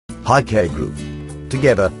High Care Group.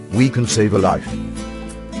 Together, we can save a life.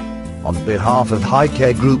 On behalf of High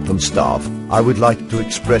Care Group and staff, I would like to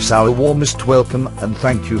express our warmest welcome and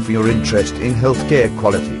thank you for your interest in healthcare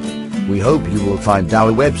quality. We hope you will find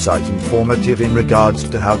our website informative in regards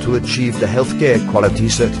to how to achieve the Healthcare Quality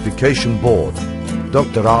Certification Board.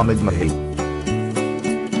 Dr. Ahmed Mahi.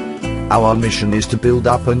 Our mission is to build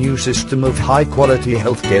up a new system of high-quality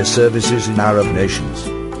healthcare services in Arab nations.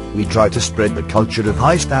 We try to spread the culture of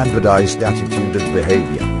high-standardized attitude and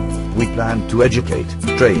behavior. We plan to educate,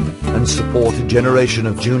 train, and support a generation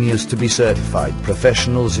of juniors to be certified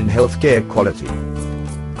professionals in healthcare quality.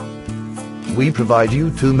 We provide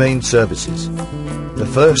you two main services.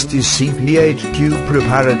 The first is CPHQ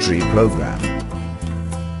Preparatory Program,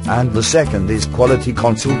 and the second is Quality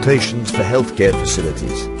Consultations for Healthcare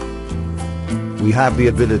Facilities. We have the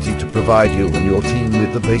ability to provide you and your team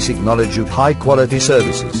with the basic knowledge of high-quality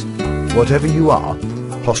services. Whatever you are,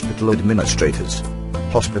 hospital administrators,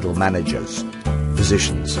 hospital managers,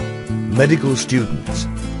 physicians, medical students,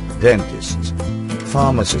 dentists,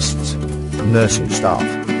 pharmacists, nursing staff,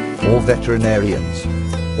 or veterinarians,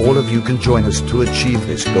 all of you can join us to achieve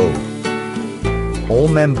this goal. All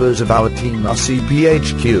members of our team are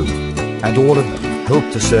CPHQ, and all of them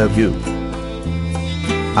hope to serve you.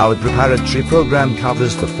 Our preparatory program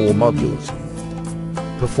covers the 4 modules: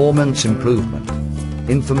 performance improvement,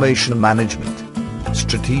 information management,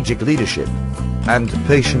 strategic leadership, and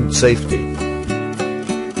patient safety.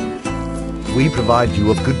 We provide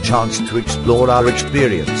you a good chance to explore our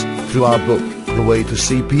experience through our book, The Way to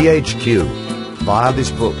CPHQ. Via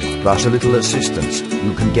this book, plus a little assistance,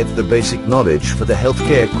 you can get the basic knowledge for the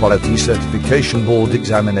Healthcare Quality Certification Board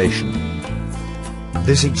examination.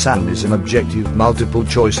 This exam is an objective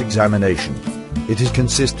multiple-choice examination. It is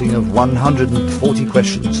consisting of 140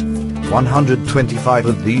 questions. 125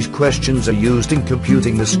 of these questions are used in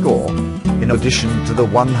computing the score. In addition to the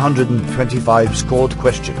 125 scored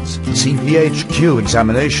questions, CPHQ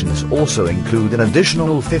examinations also include an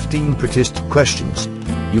additional 15 pre-test questions.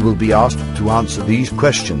 You will be asked to answer these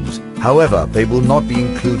questions, however they will not be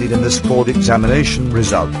included in the scored examination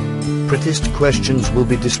result. Pre-test questions will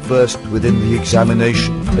be dispersed within the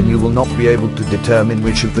examination, and you will not be able to determine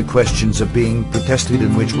which of the questions are being pre-tested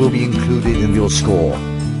and which will be included in your score.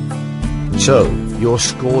 So, your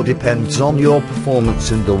score depends on your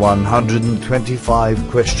performance in the 125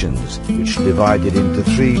 questions, which divided into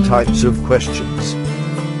 3 types of questions.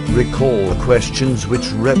 Recall questions,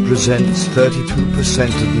 which represents 32%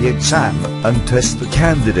 of the exam, and test the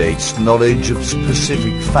candidate's knowledge of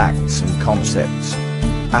specific facts and concepts.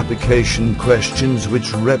 Application questions,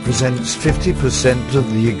 which represents 50% of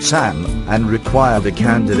the exam, and require the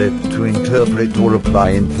candidate to interpret or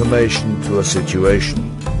apply information to a situation.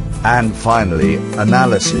 And finally,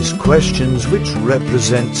 analysis questions, which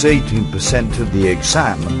represents 18% of the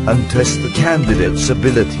exam, and test the candidate's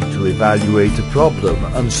ability to evaluate a problem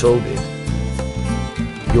and solve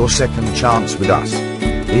it. Your second chance with us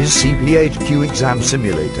is CPHQ Exam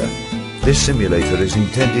Simulator. This simulator is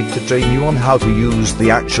intended to train you on how to use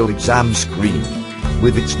the actual exam screen,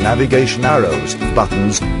 with its navigation arrows,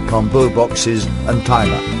 buttons, combo boxes, and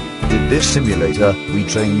timer. With this simulator, we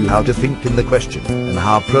train you how to think in the question, and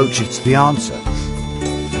how to approach the answer.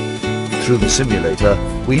 Through the simulator,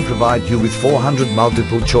 we provide you with 400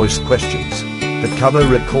 multiple-choice questions that cover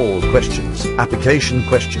recall questions, application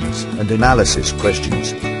questions, and analysis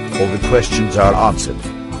questions. All the questions are answered.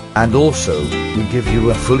 And also, we give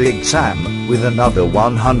you a full exam with another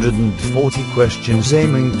 140 questions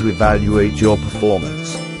aiming to evaluate your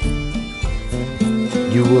performance.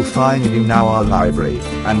 You will find in our library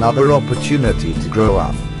another opportunity to grow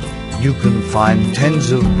up. You can find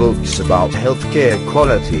tens of books about healthcare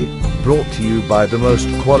quality, brought to you by the most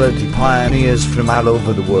quality pioneers from all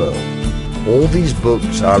over the world. All these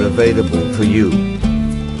books are available for you.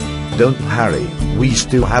 Don't hurry, we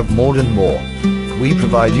still have more and more. We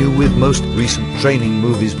provide you with most recent training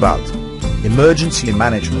movies about emergency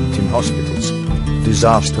management in hospitals,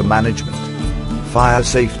 disaster management, fire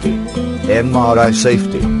safety, MRI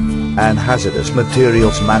safety, and hazardous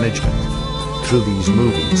materials management. Through these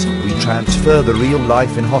movies, we transfer the real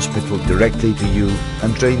life in hospital directly to you,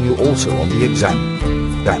 and train you also on the exam.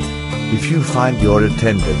 If you find your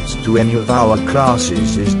attendance to any of our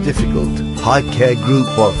classes is difficult, High Care Group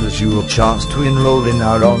offers you a chance to enroll in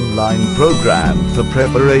our online program for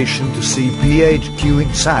preparation to CPHQ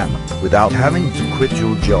exam, without having to quit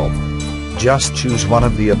your job. Just choose one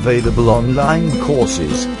of the available online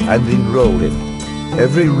courses, and enroll in.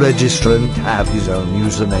 Every registrant have his own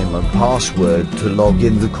username and password to log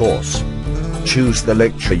in the course. Choose the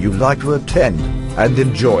lecture you like to attend, and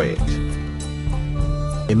enjoy it.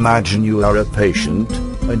 Imagine you are a patient,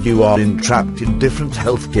 and you are entrapped in different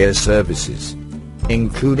healthcare services,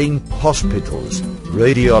 including hospitals,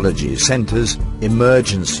 radiology centers,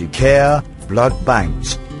 emergency care, blood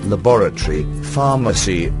banks, laboratory,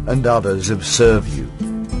 pharmacy, and others observe you.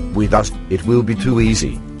 With us, it will be too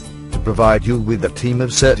easy to provide you with a team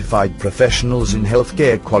of certified professionals in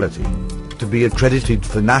healthcare quality, to be accredited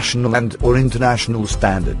for national and/or international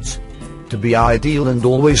standards, to be ideal and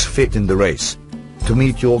always fit in the race, to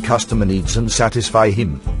meet your customer needs and satisfy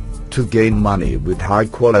him, to gain money with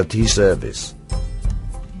high-quality service.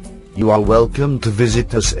 You are welcome to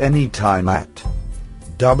visit us anytime at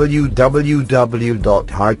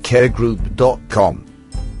www.highcaregroup.com.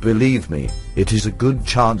 Believe me, it is a good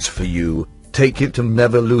chance for you. Take it and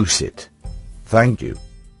never lose it. Thank you.